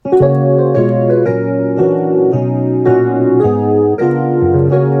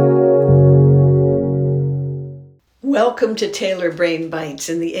Welcome to Taylor Brain Bites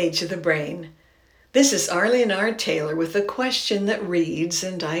in the Age of the Brain. This is Arlene R. Taylor with a question that reads,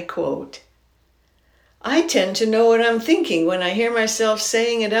 and I quote, "I tend to know what I'm thinking when I hear myself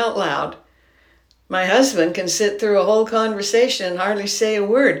saying it out loud. My husband can sit through a whole conversation and hardly say a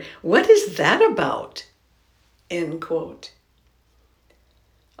word. What is that about?" End quote.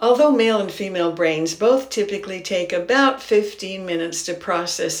 Although male and female brains both typically take about 15 minutes to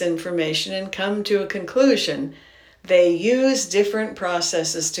process information and come to a conclusion, they use different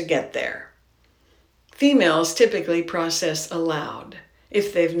processes to get there. Females typically process aloud,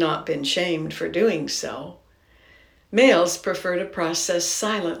 if they've not been shamed for doing so. Males prefer to process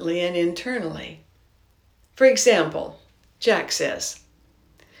silently and internally. For example, Jack says,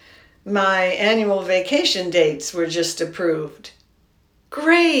 "My annual vacation dates were just approved."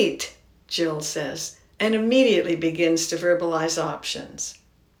 "Great," Jill says, and immediately begins to verbalize options.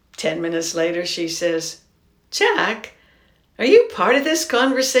 10 minutes later, she says, "Jack, are you part of this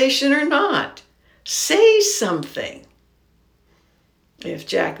conversation or not? Say something." If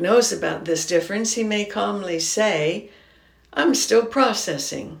Jack knows about this difference, he may calmly say, "I'm still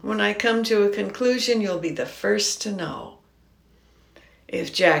processing. When I come to a conclusion, you'll be the first to know."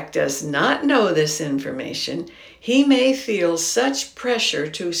 If Jack does not know this information, he may feel such pressure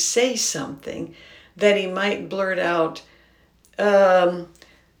to say something that he might blurt out,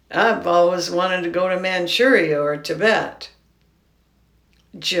 "I've always wanted to go to Manchuria or Tibet."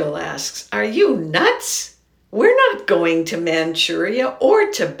 Jill asks, "Are you nuts? We're not going to Manchuria or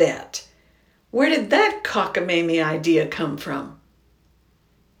Tibet. Where did that cockamamie idea come from?"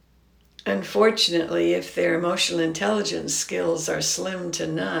 Unfortunately, if their emotional intelligence skills are slim to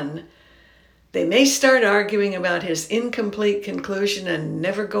none, they may start arguing about his incomplete conclusion and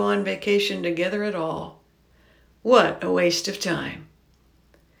never go on vacation together at all. What a waste of time.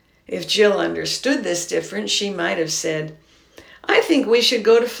 If Jill understood this difference, she might have said, "I think we should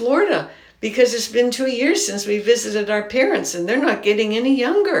go to Florida because it's been 2 years since we visited our parents and they're not getting any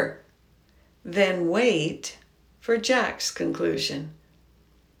younger." Then wait for Jack's conclusion.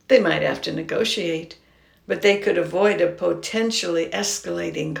 They might have to negotiate, but they could avoid a potentially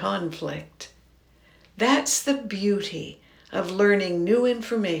escalating conflict. That's the beauty of learning new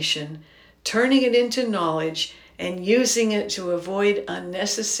information, turning it into knowledge, and using it to avoid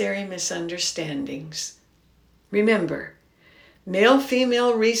unnecessary misunderstandings. Remember,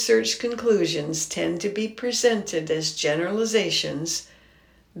 male-female research conclusions tend to be presented as generalizations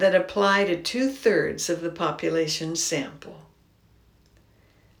that apply to 2/3 of the population sample.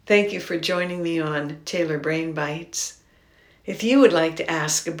 Thank you for joining me on Taylor Brain Bites. If you would like to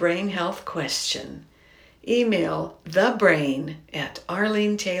ask a brain health question, email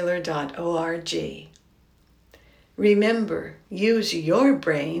thebrain@arlenetaylor.org. Remember, use your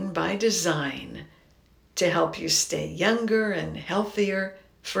brain by design to help you stay younger and healthier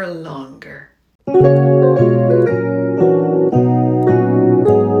for longer.